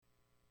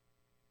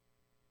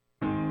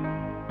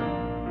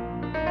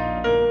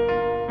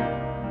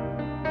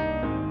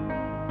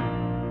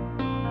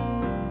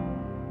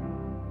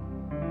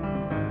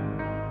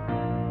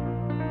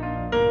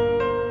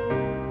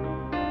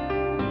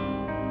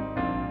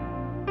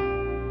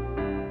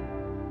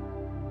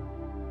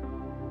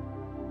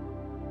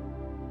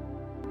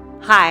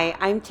Hi,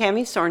 I'm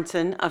Tammy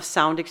Sorensen of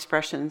Sound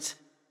Expressions.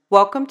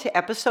 Welcome to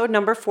episode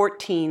number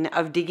 14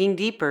 of Digging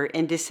Deeper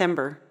in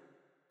December.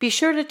 Be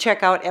sure to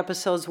check out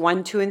episodes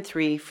 1, 2, and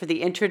 3 for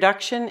the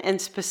introduction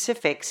and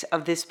specifics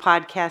of this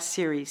podcast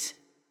series.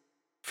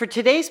 For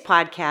today's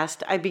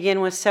podcast, I begin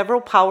with several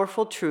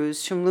powerful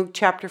truths from Luke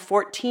chapter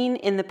 14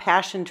 in the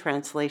Passion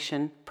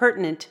Translation,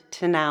 pertinent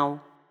to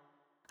now.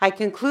 I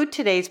conclude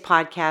today's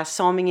podcast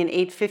psalming in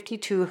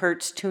 852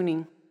 Hz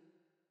tuning.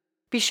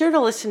 Be sure to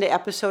listen to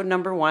episode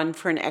number 1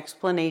 for an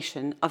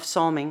explanation of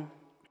psalming.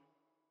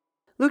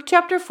 Luke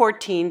chapter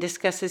 14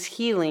 discusses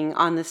healing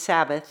on the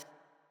Sabbath,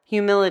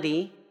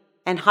 humility,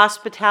 and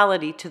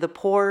hospitality to the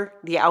poor,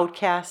 the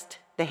outcast,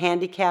 the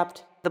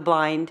handicapped, the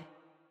blind,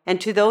 and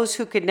to those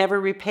who could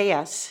never repay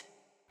us,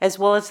 as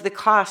well as the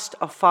cost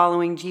of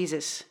following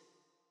Jesus.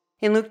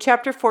 In Luke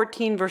chapter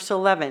 14, verse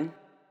 11,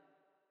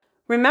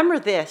 remember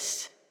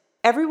this,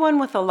 everyone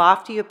with a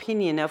lofty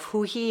opinion of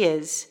who he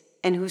is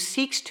and who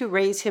seeks to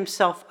raise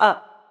himself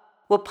up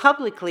will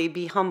publicly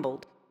be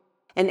humbled,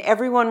 and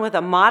everyone with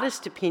a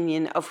modest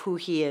opinion of who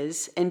he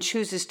is and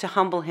chooses to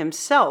humble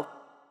himself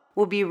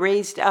will be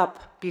raised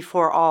up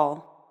before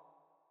all.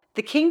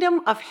 The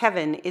kingdom of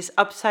heaven is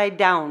upside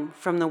down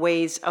from the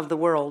ways of the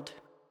world.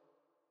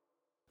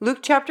 Luke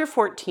chapter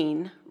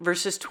 14,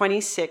 verses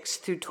 26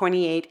 through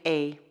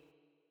 28a.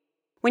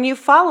 When you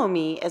follow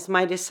me as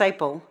my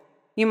disciple,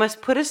 you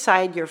must put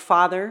aside your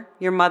father,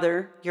 your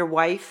mother, your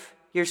wife,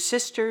 your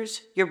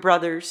sisters, your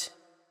brothers.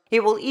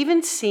 It will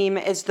even seem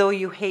as though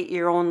you hate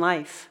your own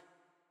life.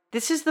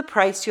 This is the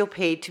price you'll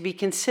pay to be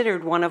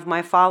considered one of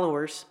my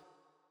followers.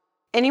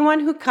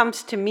 Anyone who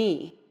comes to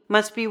me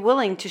must be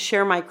willing to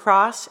share my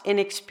cross and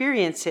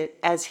experience it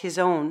as his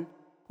own,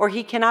 or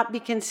he cannot be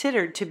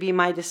considered to be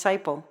my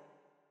disciple.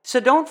 So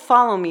don't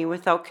follow me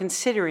without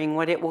considering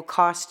what it will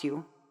cost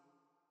you.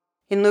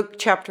 In Luke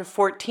chapter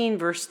 14,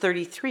 verse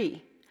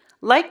 33,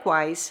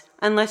 likewise,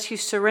 unless you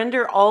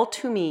surrender all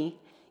to me,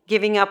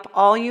 giving up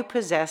all you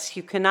possess,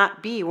 you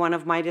cannot be one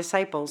of my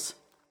disciples.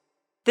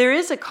 There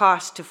is a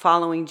cost to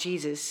following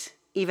Jesus,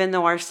 even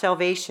though our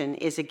salvation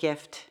is a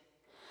gift.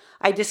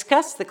 I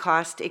discussed the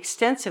cost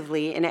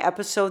extensively in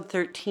episode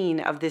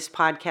 13 of this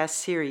podcast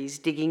series,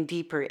 Digging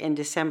Deeper in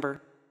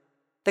December.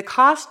 The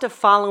cost of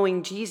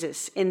following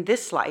Jesus in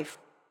this life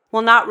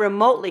will not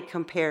remotely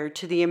compare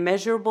to the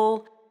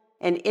immeasurable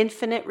and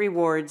infinite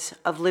rewards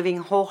of living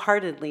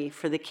wholeheartedly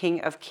for the King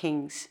of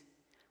Kings.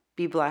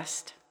 Be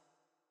blessed.